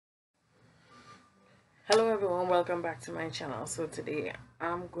Hello everyone, welcome back to my channel. So today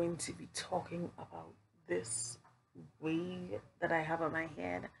I'm going to be talking about this wig that I have on my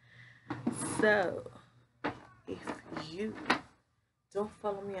head. So if you don't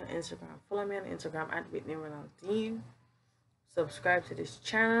follow me on Instagram, follow me on Instagram at Whitney Ronaldine. Subscribe to this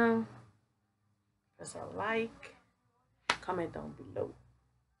channel, press a like, comment down below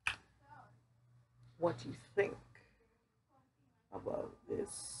what you think about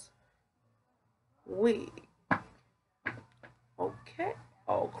this wig. Okay.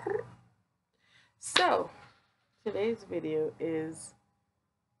 So today's video is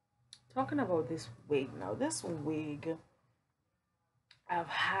talking about this wig. Now this wig I've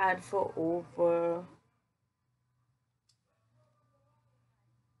had for over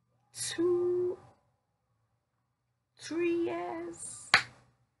 2 3 years,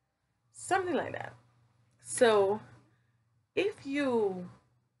 something like that. So if you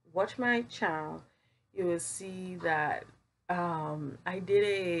watch my channel, you will see that I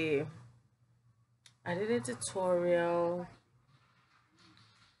did a tutorial,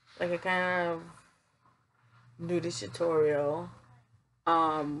 like a kind of nudist tutorial,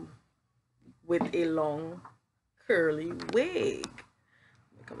 um, with a long curly wig.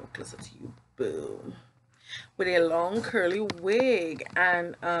 Let me come up closer to you, boom. With a long curly wig,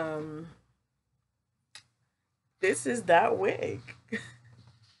 and this is that wig.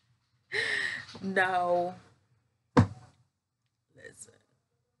 Now, listen,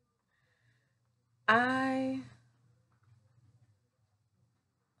 I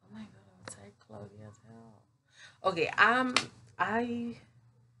oh my god, I was like cloudy as hell. Okay, I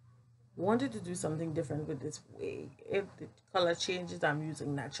wanted to do something different with this wig. If the color changes, I'm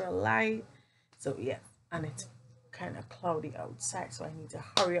using natural light. So yeah, and it's kind of cloudy outside, so I need to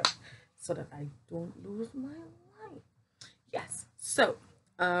hurry up so that I don't lose my light. Yes. So,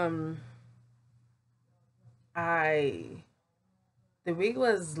 um, I the wig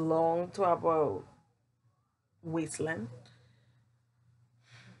was long to about waistline,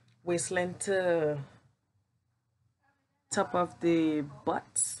 waistline to top of the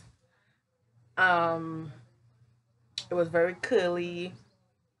butt. Um, it was very curly,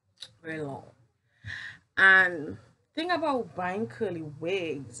 very long. And thing about buying curly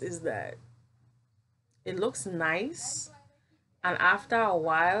wigs is that it looks nice, and after a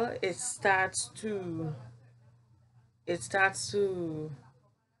while it starts to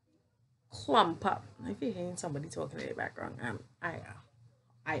clump up. If you're hearing somebody talking in the background,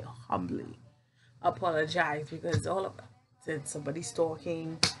 I humbly apologize because all of it, somebody's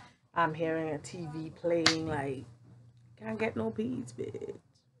talking, I'm hearing a TV playing, like can't get no peace, bitch.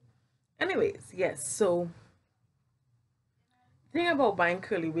 Anyways, yes, so the thing about buying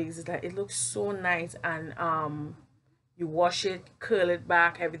curly wigs is that it looks so nice, and you wash it, curl it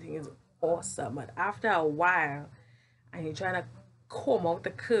back, everything is awesome. But after a while, and you're trying to comb out the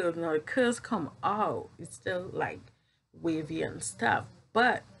curls, now the curls come out, it's still like wavy and stuff,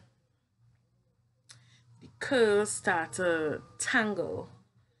 but the curls start to tangle.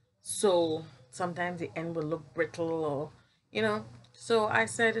 So sometimes the end will look brittle, or So I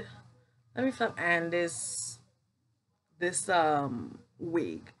said, let me flip and this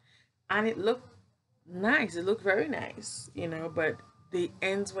wig, and it looked nice. It looked very nice, but the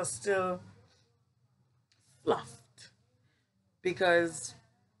ends were still fluffed because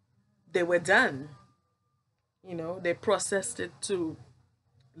they were done. They processed it to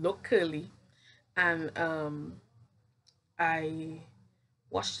look curly, and I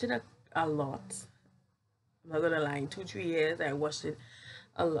washed it a lot. I'm not gonna lie, in 2 3 years I washed it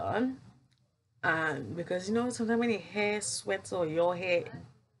a lot. And because sometimes when your hair sweats or your hair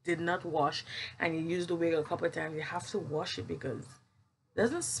did not wash and you use the wig a couple of times, you have to wash it because it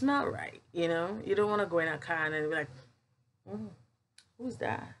doesn't smell right. You don't want to go in a car and then be like, mm, who's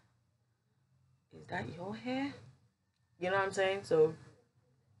that? Is that your hair? You know what I'm saying? So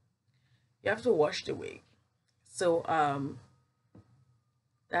you have to wash the wig. So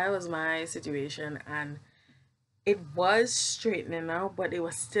that was my situation, and it was straightening out, but it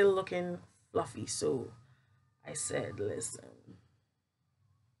was still looking fluffy. So I said, listen,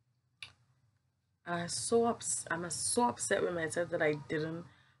 I'm so upset with myself that I didn't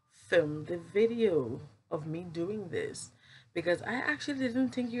film the video of me doing this, because I actually didn't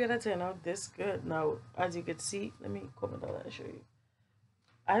think you would turn out this good. Now, as you can see, let me comment on that and show you.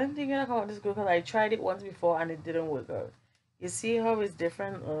 I didn't think it would come out this good because I tried it once before and it didn't work out. You see how it's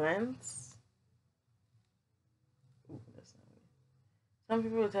different lengths? Ooh, some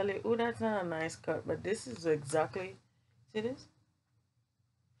people will tell you, oh, that's not a nice cut, but this is exactly, see this?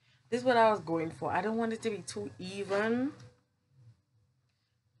 This is what I was going for. I don't want it to be too even,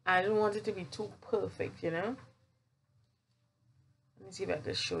 I didn't want it to be too perfect, you know. Let me see if I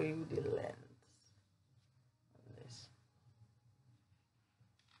can show you the length on this.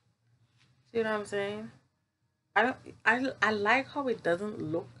 See what I'm saying? I don't. I like how it doesn't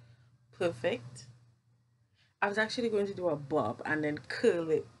look perfect. I was actually going to do a bob and then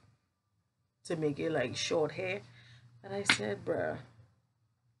curl it to make it like short hair, but I said, bruh,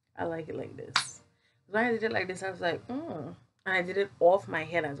 I like it like this. When I did it like this, I was like, and I did it off my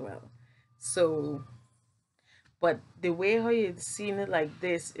head as well. So, but the way how you've seen it like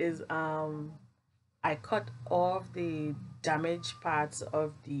this is, I cut off the damaged parts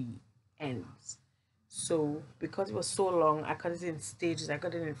of the ends. So because it was so long, I cut it in stages. I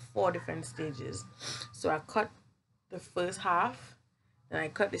cut it in four different stages. So I cut the first half, then I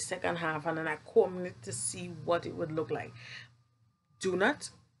cut the second half, and then I combed it to see what it would look like. Do not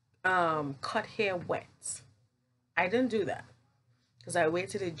cut hair wet. I didn't do that because I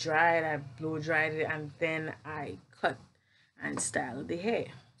waited it dried, I blow dried it, and then I cut and styled the hair.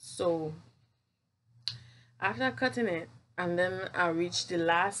 So after cutting it, and then I reached the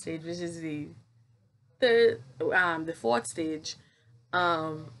last stage, which is the fourth stage.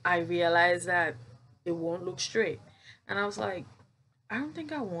 I realized that it won't look straight, and I was like, I don't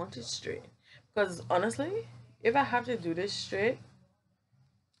think I want it straight because honestly, if I have to do this straight,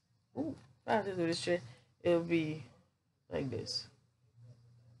 ooh, if I have to do this straight, it'll be like this.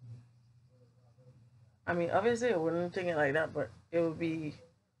 I mean, obviously, I wouldn't think it like that, but it would be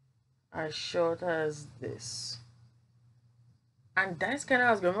as short as this. And that's kind of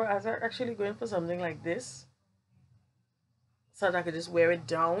I was going for. I was actually going for something like this, so that I could just wear it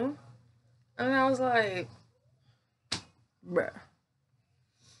down. And I was like, bruh,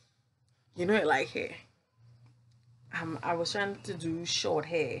 you know it like hair. I was trying to do short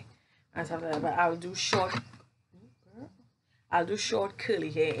hair and stuff like that, but I'll do short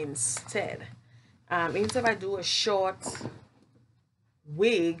curly hair instead. Instead if I do a short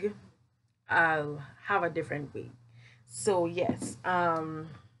wig, I'll have a different wig. So yes, and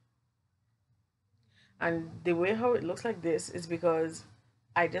the way how it looks like this is because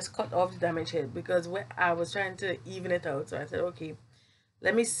I just cut off the damaged hair because when I was trying to even it out. So I said, okay,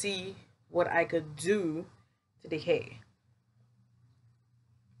 let me see what I could do to the hair.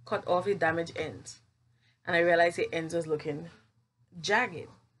 Cut off the damaged ends, and I realized the ends was looking jagged.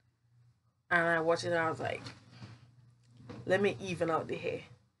 And I watched it and I was like, let me even out the hair.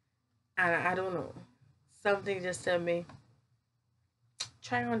 And I don't know, something just tell me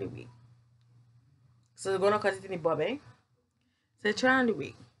try on the wig. So they're gonna cut it in the bob, eh? So try on the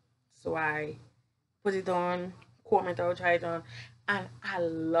wig. So I put it on, comb it out, try it on, and I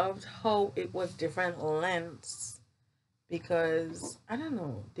loved how it was different lengths because I don't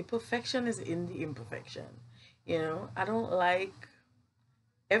know, the perfection is in the imperfection. You know, I don't like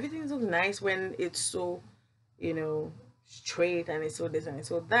everything looks nice when it's so, you know, straight and it's so this and it's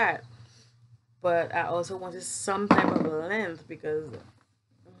so that. But I also wanted some type of length because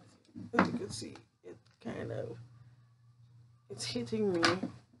as you can see, it kind of it's hitting me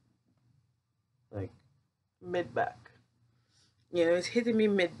like mid back. You know, it's hitting me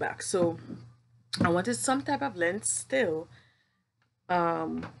mid back. So I wanted some type of length still,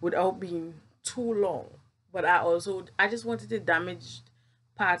 without being too long. But I just wanted the damaged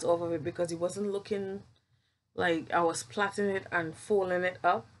parts off of it because it wasn't looking like I was plaiting it and folding it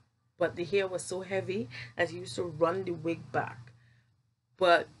up, but the hair was so heavy that he used to run the wig back.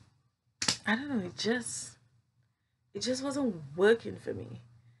 But I don't know, it just wasn't working for me.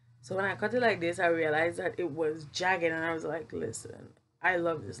 So when I cut it like this, I realized that it was jagged, and I was like, listen, I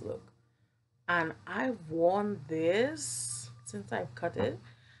love this look. And I've worn this since I've cut it.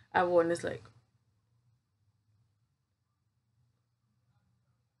 I've worn this like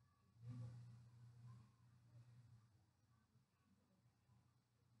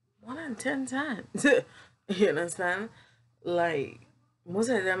more than 10 times. You understand? Like most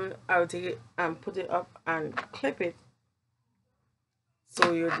of them I would take it and put it up and clip it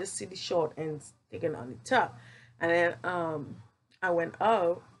so you'll just see the short ends taken on the top. And then I went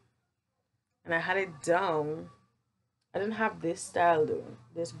up and I had it down. I didn't have this style though,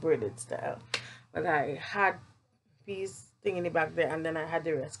 this braided style. But I had piece thing in the back there and then I had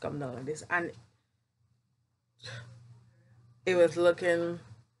the rest come down like this and it was looking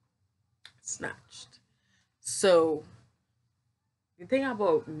snatched. So the thing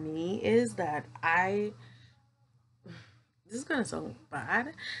about me is that this is gonna sound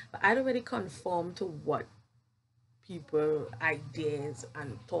bad, but I'd already conform to what people ideas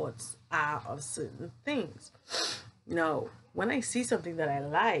and thoughts are of certain things. Now, when I see something that I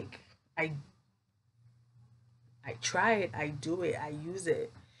like, I try it, I do it, I use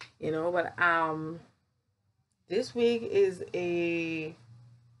it. you know. But this week is a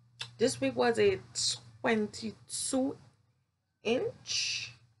this week was a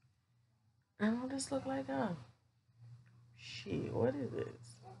 22-inch. I don't this look like shit. What is this?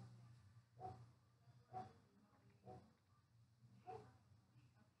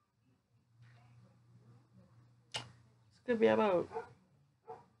 This could be about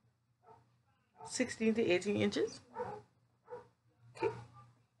 16 to 18 inches. Okay.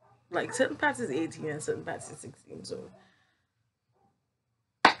 Like certain parts is 18 and certain parts is 16. So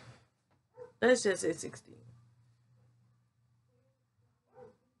let's just say 16.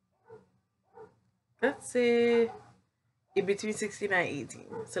 Let's say in between 16 and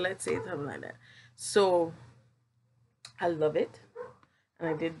 18. So let's say something like that. So I love it. And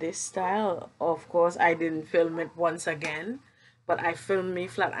I did this style. Of course, I didn't film it once again, but I filmed me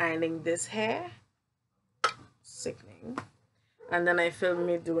flat ironing this hair. Sickening. And then I filmed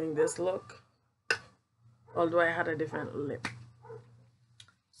me doing this look, although I had a different lip.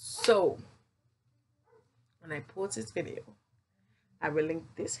 So when I post this video, I will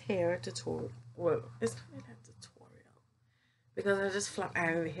link this hair tutorial. Well, it's not really a tutorial because I just flat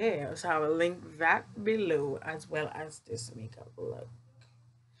ironed the hair. So I will link that below as well as this makeup look.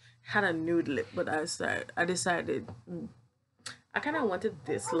 Had a nude lip, but I decided I kind of wanted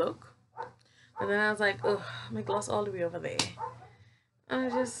this look, but then I was like, oh, my gloss all the way over there. I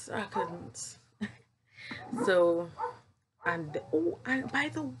couldn't. So, and by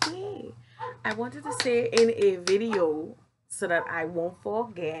the way, I wanted to say in a video so that I won't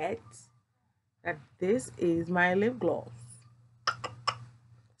forget that this is my lip gloss.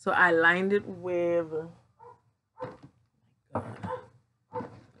 So I lined it with.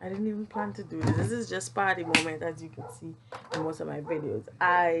 I didn't even plan to do this. This is just party moment, as you can see in most of my videos.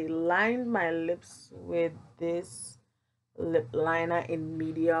 I lined my lips with this lip liner in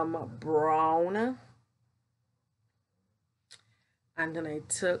medium brown. And then I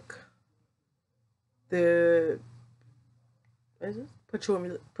took the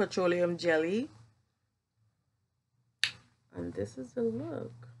petroleum jelly. And this is the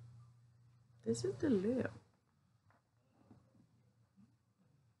look. This is the lip.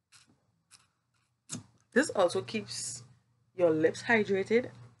 This also keeps your lips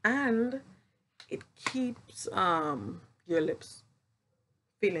hydrated and it keeps your lips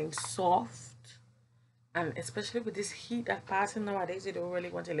feeling soft. And especially with this heat that passing nowadays, you don't really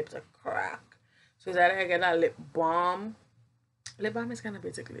want your lips to crack. So that I get a lip balm. Lip balm is kind of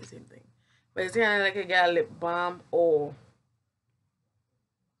basically the same thing. But it's kind of like I get a lip balm or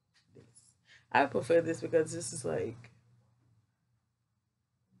this. I prefer this because this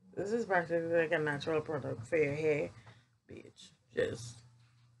is practically like a natural product for your hair, bitch. Just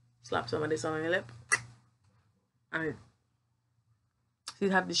slap some of this on your lip, and you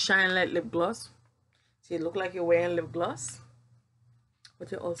have the shine light lip gloss. So you look like you're wearing lip gloss, but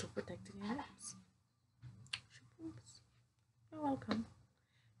you're also protecting your lips. You're welcome.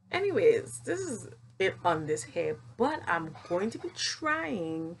 Anyways, this is it on this hair, but I'm going to be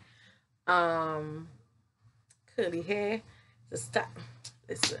trying curly hair to start.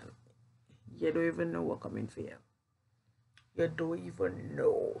 Listen, you don't even know what coming for you. You don't even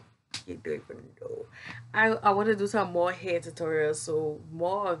know. You don't even know. I want to do some more hair tutorials, so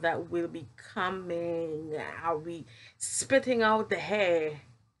more of that will be coming. I'll be spitting out the hair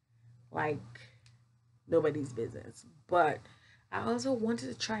like nobody's business. But I also wanted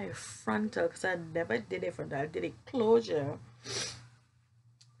to try a frontal because I never did a frontal. I did a closure.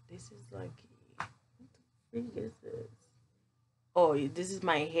 This is like, what the freak is this? Oh, this is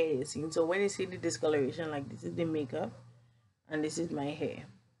my hair, you see. So when you see the discoloration, like this is the makeup and this is my hair.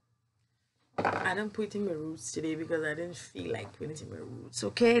 I don't put in my roots today because I didn't feel like putting in my roots.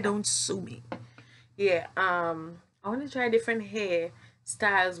 Okay, don't sue me. Yeah, I want to try different hair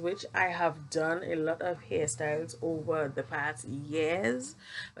styles, which I have done a lot of hairstyles over the past years.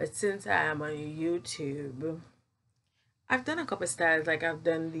 But since I am on YouTube, I've done a couple styles. Like I've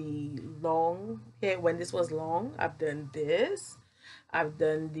done the long hair when this was long. I've done this. I've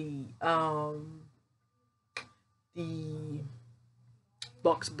done the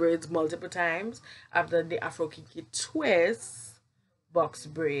box braids multiple times. I've done the Afro Kiki twist box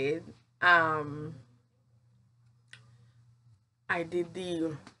braid. I did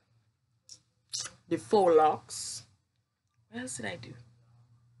the faux locks. What else did I do?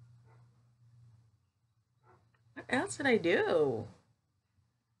 What else did I do?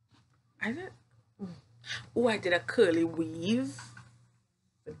 I did. Oh, I did a curly weave.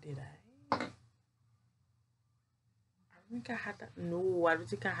 But did I? I don't think I had that. No, I don't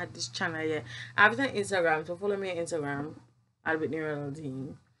think I had this channel yet. I have it on Instagram, so follow me on Instagram. Albert Neural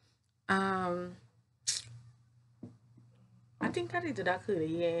Team. Um, I think I did that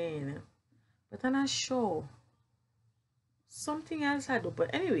again, but I'm not sure. Something else I do.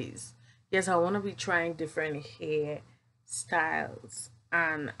 But anyways, yes, I want to be trying different hair styles,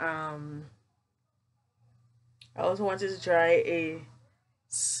 and I also wanted to try a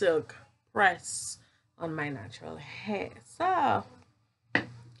silk press on my natural hair. So,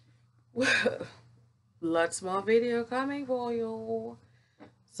 lots more video coming for you.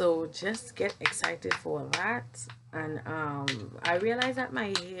 So just get excited for that. And I realize that my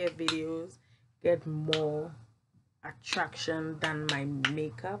hair videos get more attraction than my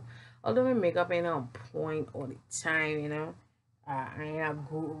makeup. Although my makeup ain't on point all the time, you know. I ain't a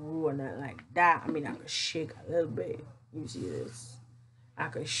guru or nothing like that. I mean, I could shake a little bit. You see this? I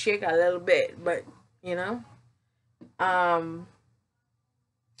could shake a little bit, but you know. Um.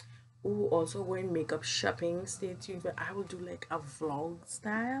 Ooh, also going makeup shopping. Stay tuned. But I will do like a vlog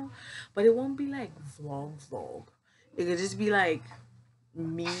style, but it won't be like vlog. It could just be like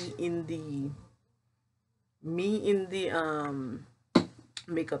me in the me in the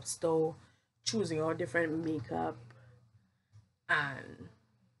makeup store choosing all different makeup, and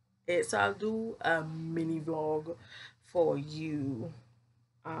it's I'll do a mini vlog for you.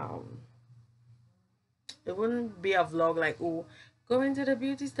 um it wouldn't be a vlog like, oh, go into the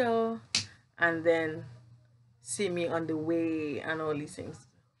beauty store and then see me on the way and all these things.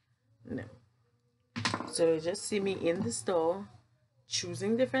 No, so you just see me in the store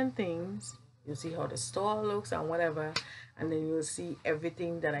choosing different things. You'll see how the store looks and whatever, and then you'll see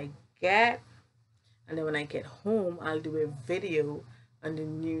everything that I get. And then when I get home, I'll do a video on the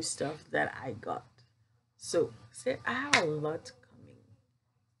new stuff that I got. So, say I have a lot coming,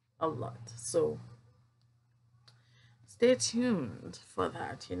 a lot. So, stay tuned for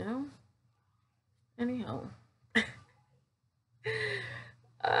that, you know? Anyhow,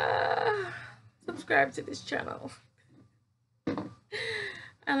 uh, subscribe to this channel.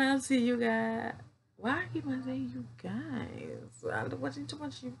 And I'll see you guys. Why I keep on saying you guys? I'm watching too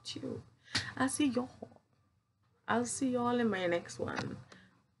much YouTube. I'll see y'all. I'll see y'all in my next one.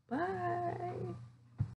 Bye.